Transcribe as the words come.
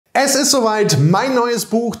Es ist soweit, mein neues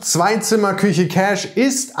Buch Zwei Zimmer, Küche, Cash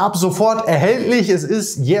ist ab sofort erhältlich. Es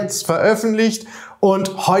ist jetzt veröffentlicht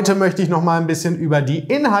und heute möchte ich noch mal ein bisschen über die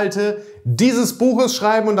Inhalte dieses Buches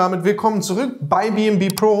schreiben und damit willkommen zurück bei B&B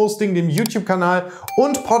Pro Hosting, dem YouTube-Kanal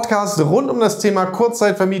und Podcast rund um das Thema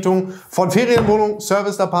Kurzzeitvermietung von Ferienwohnungen,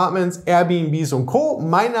 Service Apartments, Airbnbs und Co.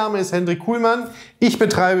 Mein Name ist Hendrik Kuhlmann. Ich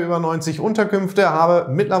betreibe über 90 Unterkünfte, habe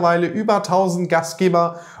mittlerweile über 1000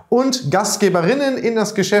 Gastgeber und Gastgeberinnen in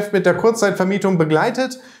das Geschäft mit der Kurzzeitvermietung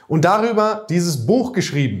begleitet und darüber dieses Buch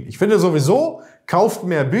geschrieben. Ich finde sowieso, kauft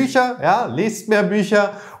mehr Bücher, ja, lest mehr Bücher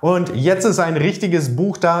und jetzt ist ein richtiges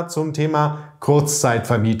Buch da zum Thema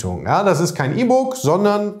Kurzzeitvermietung. Ja, das ist kein E-Book,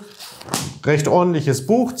 sondern recht ordentliches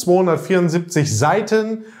Buch, 274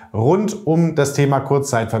 Seiten rund um das Thema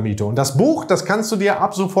Kurzzeitvermietung. Und das Buch, das kannst du dir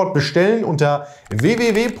ab sofort bestellen unter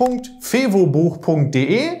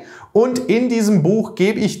www.fevobuch.de. Und in diesem Buch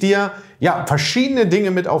gebe ich dir verschiedene Dinge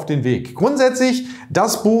mit auf den Weg. Grundsätzlich,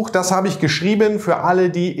 das Buch, das habe ich geschrieben für alle,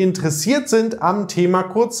 die interessiert sind am Thema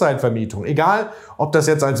Kurzzeitvermietung. Egal, ob das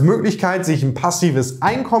jetzt als Möglichkeit, sich ein passives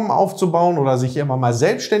Einkommen aufzubauen oder sich immer mal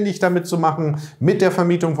selbstständig damit zu machen, mit der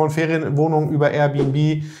Vermietung von Ferienwohnungen über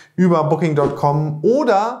Airbnb, über Booking.com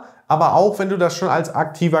oder aber auch, wenn du das schon als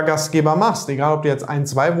aktiver Gastgeber machst, egal ob du jetzt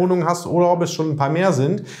 1, 2 Wohnungen hast oder ob es schon ein paar mehr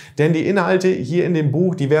sind, denn die Inhalte hier in dem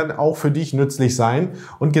Buch, die werden auch für dich nützlich sein.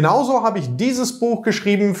 Und genauso habe ich dieses Buch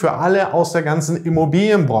geschrieben für alle aus der ganzen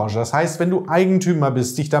Immobilienbranche. Das heißt, wenn du Eigentümer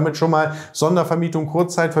bist, dich damit schon mal Sondervermietung,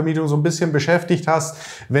 Kurzzeitvermietung so ein bisschen beschäftigt hast,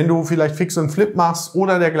 wenn du vielleicht Fix und Flip machst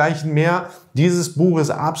oder dergleichen mehr, dieses Buch ist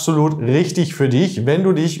absolut richtig für dich, wenn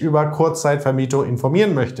du dich über Kurzzeitvermietung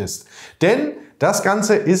informieren möchtest. Denn das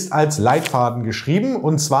Ganze ist als Leitfaden geschrieben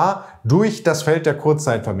und zwar durch das Feld der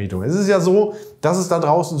Kurzzeitvermietung. Es ist ja so, dass es da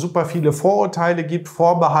draußen super viele Vorurteile gibt,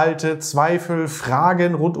 Vorbehalte, Zweifel,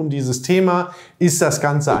 Fragen rund um dieses Thema. Ist das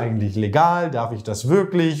Ganze eigentlich legal? Darf ich das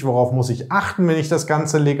wirklich? Worauf muss ich achten, wenn ich das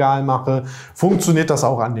Ganze legal mache? Funktioniert das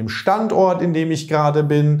auch an dem Standort, in dem ich gerade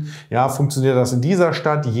bin? Ja, funktioniert das in dieser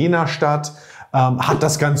Stadt, jener Stadt? Hat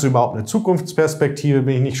das Ganze überhaupt eine Zukunftsperspektive?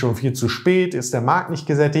 Bin ich nicht schon viel zu spät? Ist der Markt nicht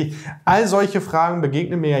gesättigt? All solche Fragen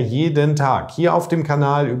begegnen mir ja jeden Tag. Hier auf dem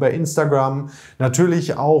Kanal, über Instagram,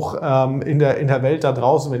 natürlich auch in der Welt da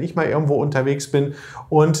draußen, wenn ich mal irgendwo unterwegs bin.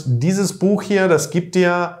 Und dieses Buch hier, das gibt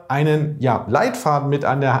dir einen Leitfaden mit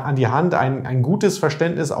an die Hand, ein gutes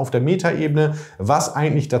Verständnis auf der Metaebene, was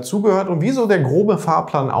eigentlich dazugehört und wie so der grobe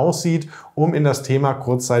Fahrplan aussieht, um in das Thema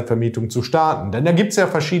Kurzzeitvermietung zu starten. Denn da gibt es ja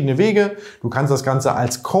verschiedene Wege. Du kannst das Ganze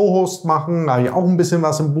als Co-Host machen, da habe ich auch ein bisschen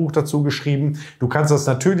was im Buch dazu geschrieben. Du kannst das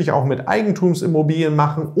natürlich auch mit Eigentumsimmobilien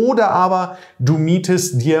machen oder aber du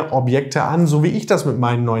mietest dir Objekte an, so wie ich das mit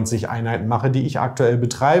meinen 90 Einheiten mache, die ich aktuell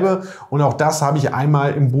betreibe. Und auch das habe ich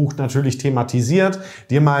einmal im Buch natürlich thematisiert,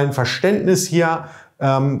 dir mal ein Verständnis hier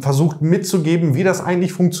versucht mitzugeben, wie das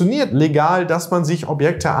eigentlich funktioniert. Legal, dass man sich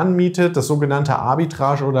Objekte anmietet, das sogenannte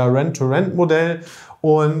Arbitrage- oder Rent-to-Rent-Modell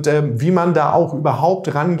und wie man da auch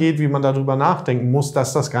überhaupt rangeht, wie man darüber nachdenken muss,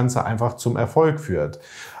 dass das Ganze einfach zum Erfolg führt.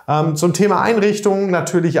 Zum Thema Einrichtungen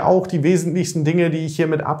natürlich auch die wesentlichsten Dinge, die ich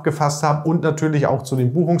hiermit abgefasst habe und natürlich auch zu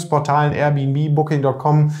den Buchungsportalen Airbnb,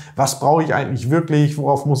 Booking.com. Was brauche ich eigentlich wirklich?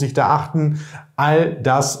 Worauf muss ich da achten? All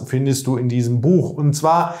das findest du in diesem Buch. Und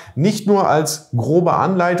zwar nicht nur als grobe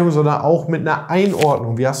Anleitung, sondern auch mit einer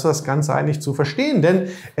Einordnung. Wie hast du das Ganze eigentlich zu verstehen? Denn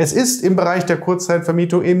es ist im Bereich der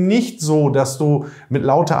Kurzzeitvermietung eben nicht so, dass du mit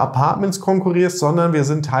lauter Apartments konkurrierst, sondern wir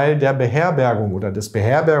sind Teil der Beherbergung oder des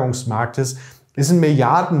Beherbergungsmarktes. Ist ein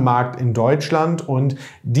Milliardenmarkt in Deutschland und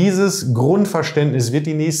dieses Grundverständnis wird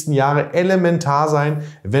die nächsten Jahre elementar sein,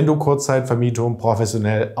 wenn du Kurzzeitvermietung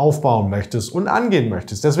professionell aufbauen möchtest und angehen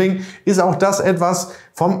möchtest. Deswegen ist auch das etwas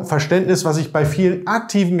vom Verständnis, was ich bei vielen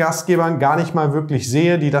aktiven Gastgebern gar nicht mal wirklich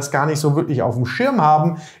sehe, die das gar nicht so wirklich auf dem Schirm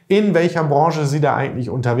haben, in welcher Branche sie da eigentlich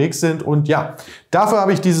unterwegs sind. Und ja, dafür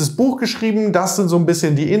habe ich dieses Buch geschrieben. Das sind so ein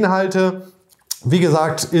bisschen die Inhalte. Wie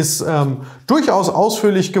gesagt, ist durchaus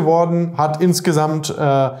ausführlich geworden, hat insgesamt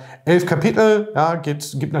 11 Kapitel,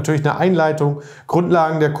 gibt natürlich eine Einleitung,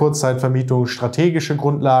 Grundlagen der Kurzzeitvermietung, strategische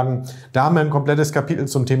Grundlagen. Da haben wir ein komplettes Kapitel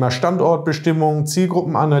zum Thema Standortbestimmung,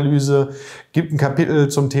 Zielgruppenanalyse, gibt ein Kapitel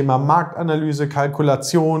zum Thema Marktanalyse,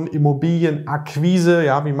 Kalkulation, Immobilienakquise,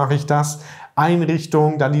 wie mache ich das?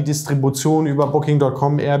 Einrichtung, dann die Distribution über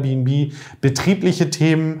Booking.com, Airbnb, betriebliche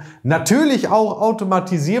Themen, natürlich auch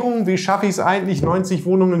Automatisierung. Wie schaffe ich es eigentlich, 90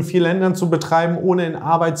 Wohnungen in 4 Ländern zu betreiben, ohne in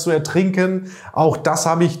Arbeit zu ertrinken? Auch das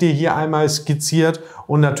habe ich dir hier einmal skizziert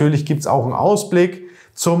und natürlich gibt es auch einen Ausblick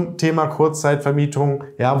zum Thema Kurzzeitvermietung.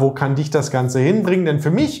 Ja, wo kann dich das Ganze hinbringen? Denn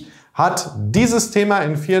für mich hat dieses Thema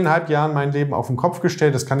in 4,5 Jahren mein Leben auf den Kopf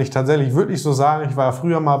gestellt. Das kann ich tatsächlich wirklich so sagen. Ich war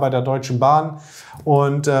früher mal bei der Deutschen Bahn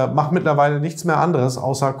und mache mittlerweile nichts mehr anderes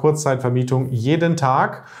außer Kurzzeitvermietung jeden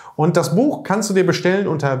Tag. Und das Buch kannst du dir bestellen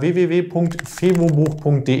unter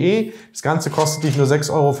www.fevobuch.de. Das Ganze kostet dich nur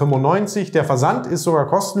 6,95 €. Der Versand ist sogar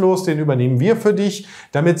kostenlos, den übernehmen wir für dich,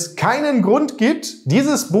 damit es keinen Grund gibt,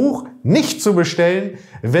 dieses Buch nicht zu bestellen,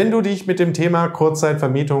 wenn du dich mit dem Thema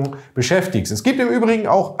Kurzzeitvermietung beschäftigst. Es gibt im Übrigen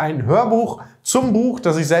auch ein Hörbuch zum Buch,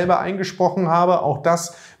 das ich selber eingesprochen habe. Auch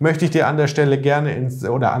das möchte ich dir an der Stelle gerne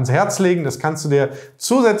ans Herz legen. Das kannst du dir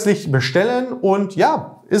zusätzlich bestellen und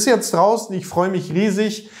ja, ist jetzt draußen. Ich freue mich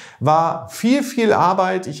riesig. War viel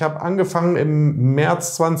Arbeit. Ich habe angefangen im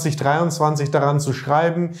März 2023 daran zu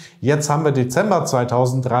schreiben. Jetzt haben wir Dezember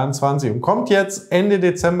 2023 und kommt jetzt Ende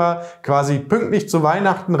Dezember quasi pünktlich zu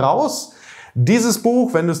Weihnachten raus. Dieses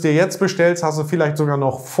Buch, wenn du es dir jetzt bestellst, hast du vielleicht sogar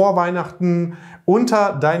noch vor Weihnachten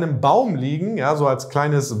unter deinem Baum liegen, ja, so als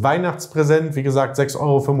kleines Weihnachtspräsent. Wie gesagt,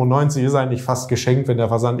 6,95 € ist eigentlich fast geschenkt, wenn der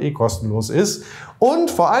Versand eh kostenlos ist. Und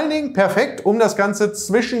vor allen Dingen perfekt, um das Ganze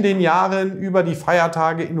zwischen den Jahren über die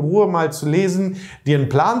Feiertage in Ruhe mal zu lesen, dir einen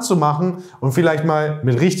Plan zu machen und vielleicht mal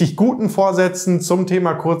mit richtig guten Vorsätzen zum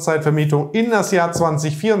Thema Kurzzeitvermietung in das Jahr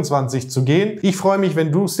 2024 zu gehen. Ich freue mich,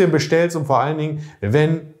 wenn du es dir bestellst und vor allen Dingen,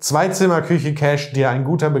 wenn Zwei Zimmer Küche Cash dir ein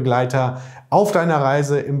guter Begleiter auf deiner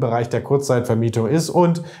Reise im Bereich der Kurzzeitvermietung ist.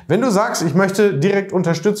 Und wenn du sagst, ich möchte direkt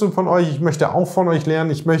Unterstützung von euch, ich möchte auch von euch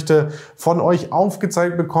lernen, ich möchte von euch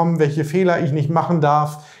aufgezeigt bekommen, welche Fehler ich nicht machen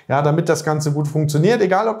darf, ja, damit das Ganze gut funktioniert.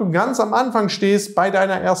 Egal, ob du ganz am Anfang stehst bei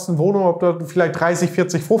deiner ersten Wohnung, ob du vielleicht 30,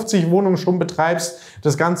 40, 50 Wohnungen schon betreibst,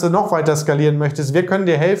 das Ganze noch weiter skalieren möchtest. Wir können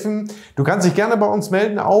dir helfen. Du kannst dich gerne bei uns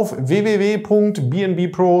melden auf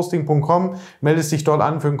www.bnbprohosting.com. Meldest dich dort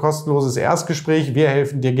an für ein kostenloses Erstgespräch. Wir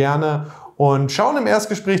helfen dir gerne und schauen im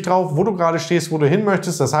Erstgespräch drauf, wo du gerade stehst, wo du hin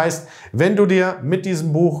möchtest. Das heißt, wenn du dir mit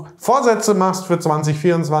diesem Buch Vorsätze machst für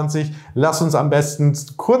 2024, lass uns am besten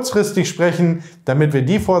kurzfristig sprechen, damit wir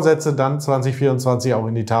die Vorsätze dann 2024 auch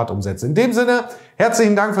in die Tat umsetzen. In dem Sinne,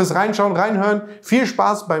 herzlichen Dank fürs Reinschauen, Reinhören. Viel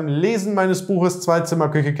Spaß beim Lesen meines Buches Zwei Zimmer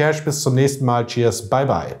Küche Cash. Bis zum nächsten Mal. Cheers. Bye,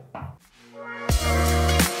 bye.